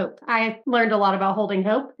to hold hope. I learned a lot about holding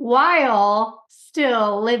hope while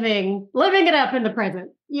still living it up in the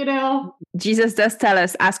present. Jesus does tell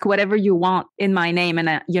us, ask whatever you want in my name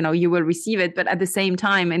and, you will receive it. But at the same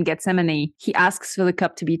time, in Gethsemane, he asks for the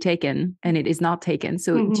cup to be taken and it is not taken.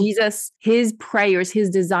 So Jesus, his prayers, his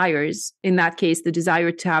desires, in that case, the desire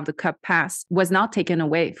to have the cup pass was not taken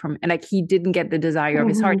away from, and like he didn't get the desire of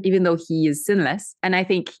his heart, even though he is sinless. And I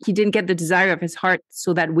think he didn't get the desire of his heart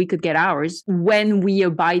so that we could get ours. When we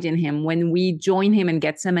abide in him, when we join him in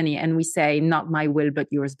Gethsemane and we say, not my will, but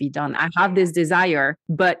yours be done. I have this desire,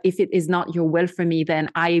 but if it is not your will for me, then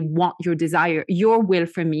I want your will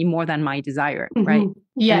for me more than my desire, right?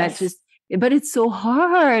 Yes. But it's so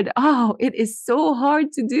hard. Oh, it is so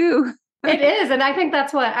hard to do. It is. And I think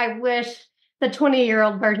that's what I wish the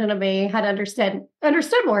 20-year-old version of me had understood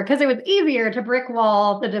more, because it was easier to brick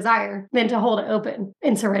wall the desire than to hold it open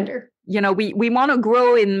and surrender. We want to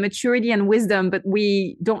grow in maturity and wisdom, but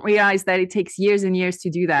we don't realize that it takes years and years to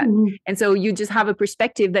do that. And so you just have a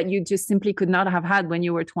perspective that you just simply could not have had when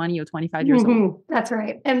you were 20 or 25 years old. That's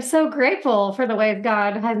right. I'm so grateful for the way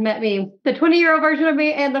God has met me, the 20-year-old version of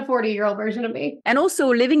me and the 40-year-old version of me. And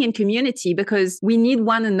also living in community, because we need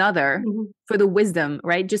one another for the wisdom,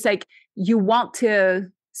 right? Just like you want to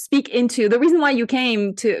speak into the reason why you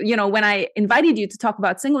came to, when I invited you to talk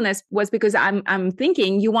about singleness was because I'm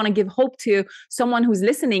thinking you want to give hope to someone who's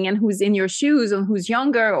listening and who's in your shoes and who's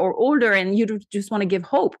younger or older, and you just want to give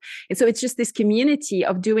hope. And so it's just this community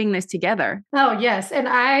of doing this together. Oh, yes. And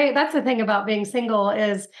that's the thing about being single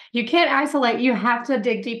is you can't isolate. You have to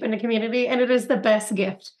dig deep into community, and it is the best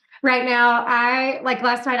gift. Right now,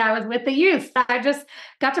 last night I was with the youth. I just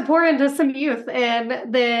got to pour into some youth.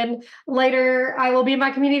 And then later I will be in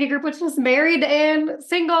my community group, which is married and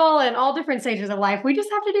single and all different stages of life. We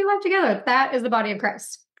just have to do life together. That is the body of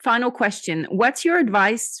Christ. Final question. What's your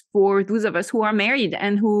advice for those of us who are married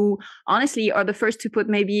and who honestly are the first to put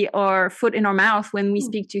maybe our foot in our mouth when we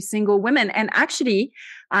speak to single women? And actually,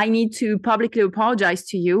 I need to publicly apologize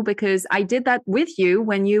to you because I did that with you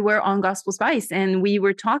when you were on Gospel Spice and we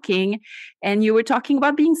were talking and you were talking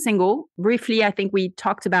about being single. Briefly, I think we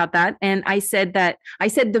talked about that. And I said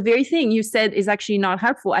the very thing you said is actually not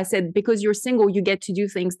helpful. I said, because you're single, you get to do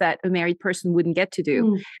things that a married person wouldn't get to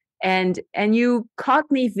do. and you caught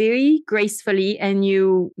me very gracefully, and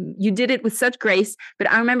you did it with such grace.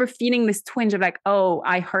 But I remember feeling this twinge of like, oh,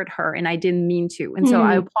 I hurt her and I didn't mean to. And so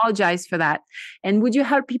I apologize for that. And would you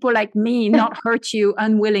help people like me not hurt you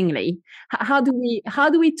unwillingly? How do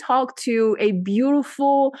we talk to a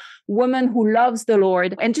beautiful woman who loves the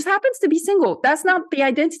Lord and just happens to be single? That's not the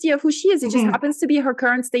identity of who she is. It just happens to be her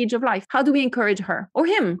current stage of life. How do we encourage her or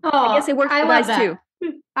him? I guess it works for guys too.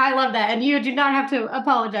 I love that. And you do not have to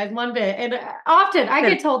apologize one bit. And often I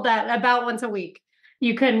get told that about once a week.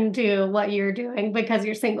 You couldn't do what you're doing because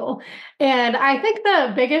you're single. And I think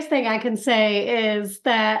the biggest thing I can say is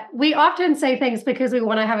that we often say things because we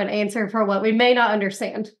want to have an answer for what we may not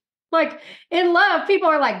understand. Like in love, people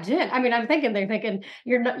are like, Jen. I mean, they're thinking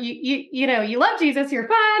you're not, you love Jesus, you're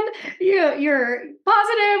fun, you're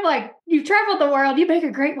positive, like you've traveled the world, you make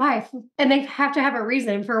a great wife. And they have to have a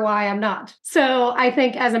reason for why I'm not. So I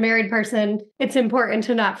think as a married person, it's important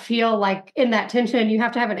to not feel like in that tension, you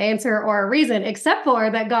have to have an answer or a reason, except for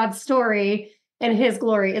that God's story and his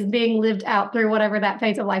glory is being lived out through whatever that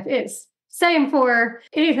phase of life is. Same for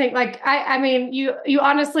anything. Like, I mean, you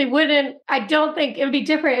honestly wouldn't, I don't think it would be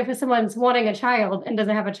different if someone's wanting a child and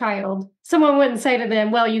doesn't have a child. Someone wouldn't say to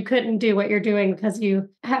them, well, you couldn't do what you're doing because you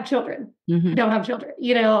have children. You don't have children,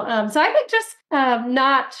 So I think just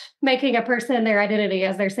not making a person their identity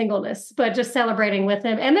as their singleness, but just celebrating with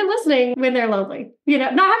them and then listening when they're lonely, not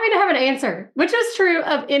having to have an answer, which is true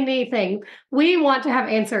of anything. We want to have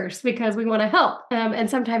answers because we want to help. And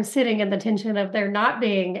sometimes sitting in the tension of there not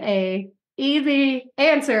being a easy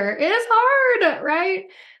answer is hard, right?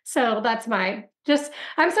 So that's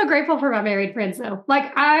I'm so grateful for my married friends though.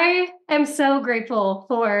 Like I am so grateful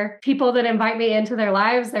for people that invite me into their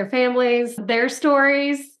lives, their families, their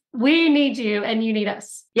stories. We need you and you need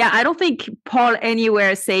us. Yeah, I don't think Paul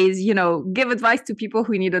anywhere says, give advice to people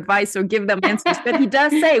who need advice or give them answers. But he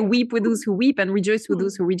does say, weep with those who weep and rejoice with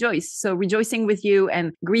those who rejoice. So rejoicing with you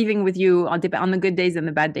and grieving with you on the good days and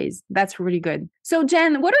the bad days. That's really good. So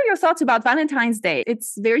Jenn, what are your thoughts about Valentine's Day?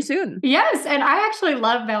 It's very soon. Yes, and I actually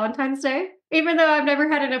love Valentine's Day. Even though I've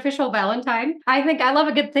never had an official Valentine, I think I love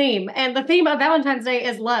a good theme. And the theme of Valentine's Day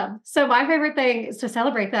is love. So my favorite thing is to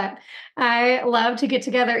celebrate that. I love to get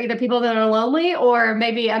together either people that are lonely or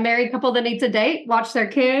maybe a married couple that needs a date, watch their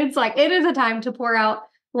kids. Like it is a time to pour out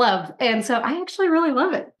love. And so I actually really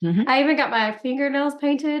love it. I even got my fingernails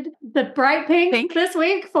painted the bright pink this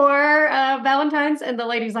week for Valentine's. And the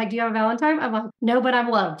lady's like, do you have a Valentine? I'm like, no, but I'm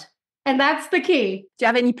loved. And that's the key. Do you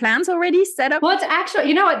have any plans already set up? Well, it's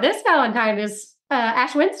actually, this Valentine is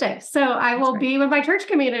Ash Wednesday. So I will be with my church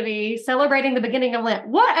community celebrating the beginning of Lent.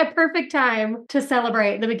 What a perfect time to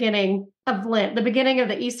celebrate the beginning of Lent, the beginning of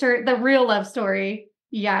the Easter, the real love story.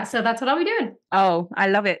 Yeah, so that's what I'll be doing. Oh, I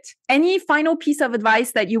love it. Any final piece of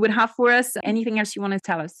advice that you would have for us? Anything else you want to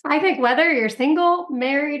tell us? I think whether you're single,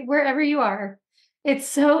 married, wherever you are, it's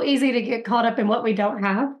so easy to get caught up in what we don't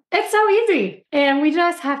have. It's so easy. And we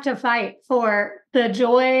just have to fight for the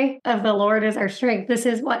joy of the Lord as our strength. This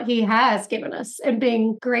is what he has given us, and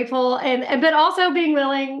being grateful but also being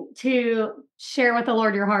willing to share with the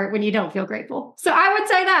Lord your heart when you don't feel grateful. So I would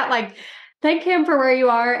say that, like, thank him for where you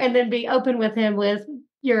are and then be open with him with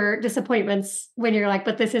your disappointments when you're like,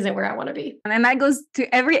 but this isn't where I want to be. And that goes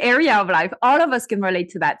to every area of life. All of us can relate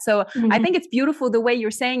to that. So I think it's beautiful the way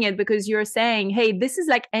you're saying it, because you're saying, hey, this is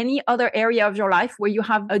like any other area of your life where you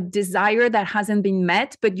have a desire that hasn't been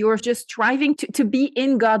met, but you're just striving to be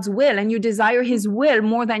in God's will, and you desire his will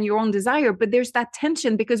more than your own desire. But there's that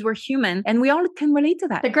tension because we're human, and we all can relate to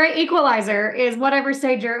that. The great equalizer is whatever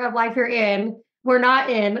stage of life you're in, we're not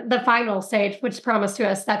in the final stage, which is promised to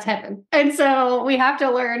us. That's heaven. And so we have to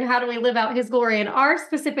learn, how do we live out his glory in our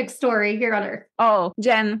specific story here on earth? Oh,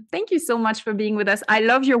 Jenn, thank you so much for being with us. I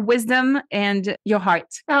love your wisdom and your heart.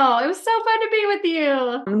 Oh, it was so fun to be with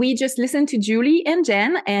you. We just listened to Julie and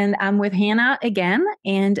Jenn, and I'm with Hannah again,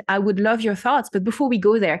 and I would love your thoughts. But before we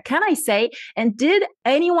go there, can I say, and did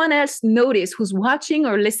anyone else notice who's watching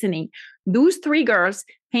or listening, those three girls,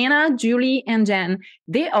 Hannah, Julie, and Jenn,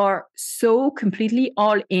 they are so completely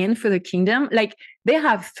all in for the kingdom. Like, they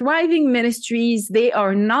have thriving ministries. They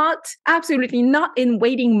are absolutely not in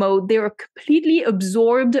waiting mode. They are completely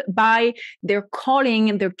absorbed by their calling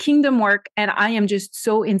and their kingdom work. And I am just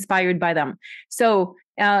so inspired by them. So,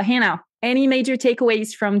 Hannah, any major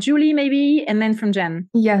takeaways from Julie, maybe, and then from Jenn?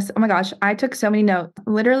 Yes. Oh my gosh. I took so many notes.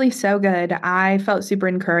 Literally so good. I felt super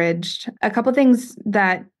encouraged. A couple things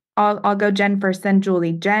that I'll go Jenn first, then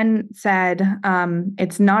Julie. Jenn said,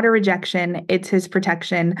 it's not a rejection, it's his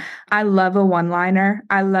protection. I love a one-liner.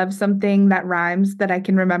 I love something that rhymes that I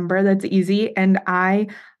can remember, that's easy. And I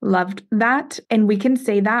loved that. And we can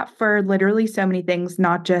say that for literally so many things,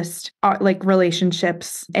 not just like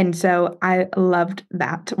relationships. And so I loved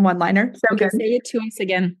that one-liner. So Okay, good. say it to us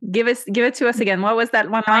again. Give it to us again. What was that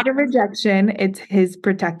one Not a line? rejection, it's his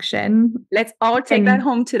protection. Let's all take that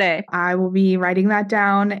home today. I will be writing that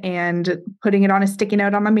down and putting it on a sticky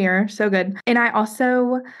note on my mirror. So good. And I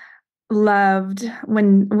also loved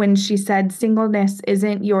when she said singleness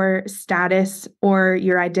isn't your status or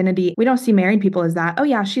your identity. We don't see married people as that. Oh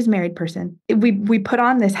yeah, she's a married person. We put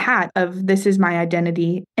on this hat of this is my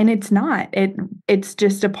identity, and it's not. It's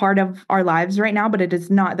just a part of our lives right now, but it is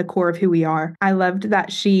not the core of who we are. I loved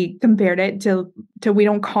that she compared it to we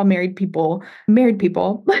don't call married people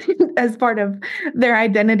as part of their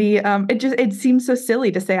identity. It seems so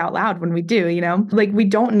silly to say out loud when we do, like we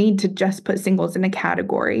don't need to just put singles in a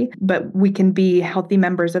category, but we can be healthy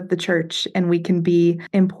members of the church, and we can be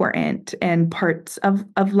important and parts of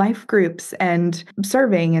life groups and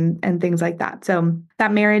serving and things like that. So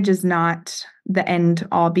that marriage is not the end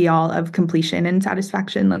all be all of completion and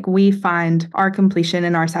satisfaction. Like we find our completion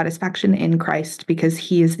and our satisfaction in Christ because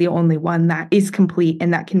he is the only one that is complete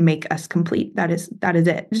and that can make us complete. That is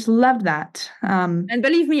it. Just loved that. And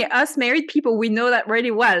believe me, us married people, we know that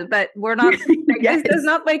really well, but we're not, Yes. This does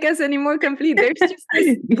not make us any more complete. There's just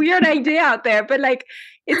this weird idea out there, but like,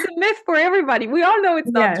 it's a myth for everybody. We all know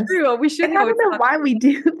it's not true, or we should know. I don't know why we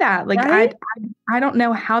do that. Like, right? I don't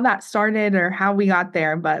know how that started or how we got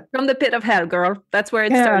there, but from the pit of hell, girl. That's where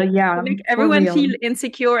it started. Yeah, to make everyone feel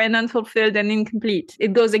insecure and unfulfilled and incomplete.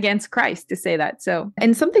 It goes against Christ to say that. So,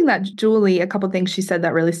 and something that Julie, a couple things she said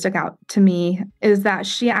that really stuck out to me is that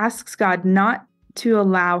she asks God not to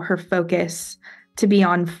allow her focus to be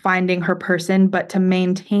on finding her person, but to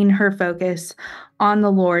maintain her focus on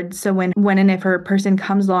the Lord. So when and if her person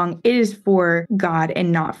comes along, it is for God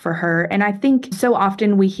and not for her. And I think so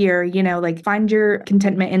often we hear, like find your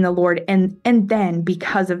contentment in the Lord, and then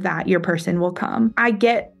because of that, your person will come. I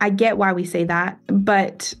get why we say that,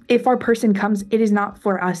 but if our person comes, it is not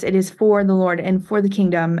for us. It is for the Lord and for the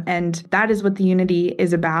kingdom. And that is what the unity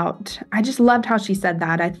is about. I just loved how she said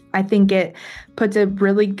that. I think it puts a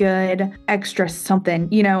really good extra something,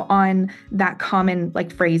 on that common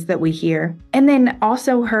like phrase that we hear. And then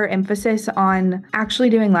also her emphasis on actually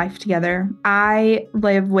doing life together. I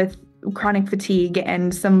live with chronic fatigue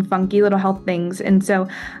and some funky little health things. And so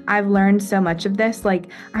I've learned so much of this. Like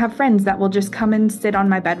I have friends that will just come and sit on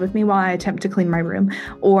my bed with me while I attempt to clean my room.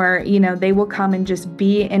 Or, they will come and just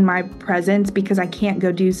be in my presence because I can't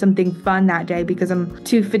go do something fun that day because I'm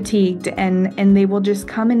too fatigued. And they will just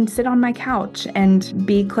come and sit on my couch and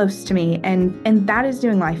be close to me. And that is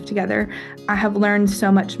doing life together. I have learned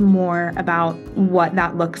so much more about what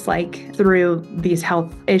that looks like through these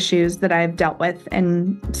health issues that I've dealt with.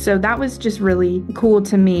 And so that was just really cool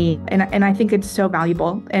to me. And I think it's so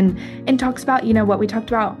valuable and talks about, what we talked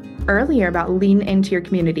about earlier about lean into your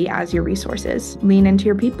community as your resources, lean into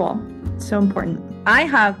your people. It's so important. I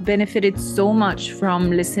have benefited so much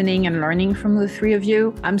from listening and learning from the three of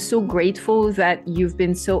you. I'm so grateful that you've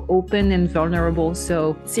been so open and vulnerable.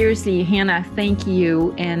 So seriously, Hannah, thank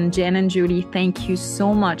you. And Jenn and Julie, thank you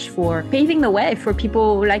so much for paving the way for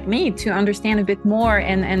people like me to understand a bit more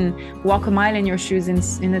and walk a mile in your shoes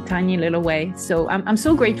in a tiny little way. So I'm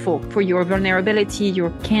so grateful for your vulnerability,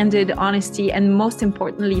 your candid honesty, and most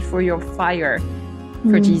importantly, for your fire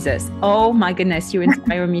for Jesus. Oh my goodness, you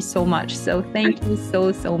inspire me so much. So thank you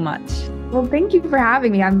so much. Well, thank you for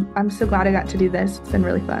having me. I'm so glad I got to do this. It's been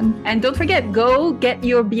really fun. And don't forget, go get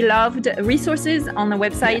your beloved resources on the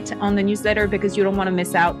website, on the newsletter, because you don't want to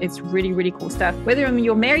miss out. It's really, really cool stuff. Whether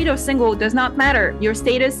you're married or single, does not matter. Your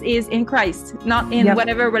status is in Christ, not in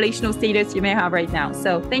whatever relational status you may have right now.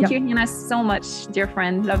 So thank you, Hannah, so much, dear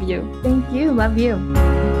friend. Love you. Thank you. Love you.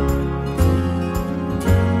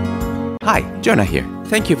 Hi, Jonah here.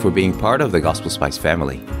 Thank you for being part of the Gospel Spice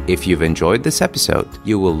family. If you've enjoyed this episode,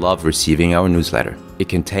 you will love receiving our newsletter. It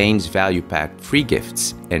contains value-packed free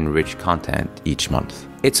gifts and rich content each month.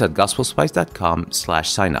 It's at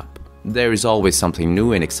gospelspice.com/sign-up. There is always something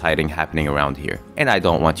new and exciting happening around here, and I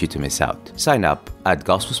don't want you to miss out. Sign up at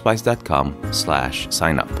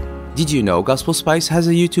gospelspice.com/sign-up. Did you know Gospel Spice has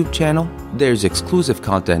a YouTube channel? There's exclusive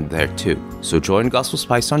content there too, so join Gospel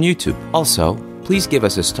Spice on YouTube. Also, please give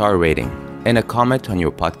us a star rating and a comment on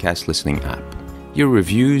your podcast listening app. Your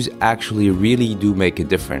reviews actually really do make a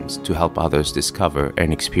difference to help others discover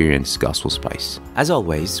and experience Gospel Spice. As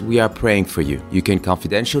always, we are praying for you. You can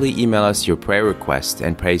confidentially email us your prayer requests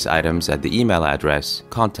and praise items at the email address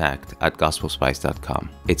contact@gospelspice.com.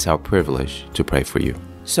 It's our privilege to pray for you.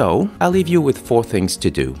 So, I'll leave you with 4 things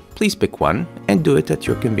to do. Please pick one and do it at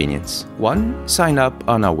your convenience. 1. Sign up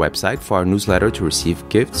on our website for our newsletter to receive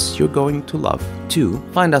gifts you're going to love. 2.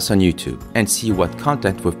 Find us on YouTube and see what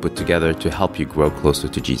content we've put together to help you grow closer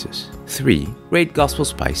to Jesus. 3. Rate Gospel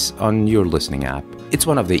Spice on your listening app. It's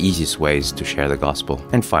one of the easiest ways to share the gospel.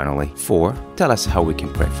 And finally, 4. Tell us how we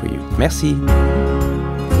can pray for you. Merci.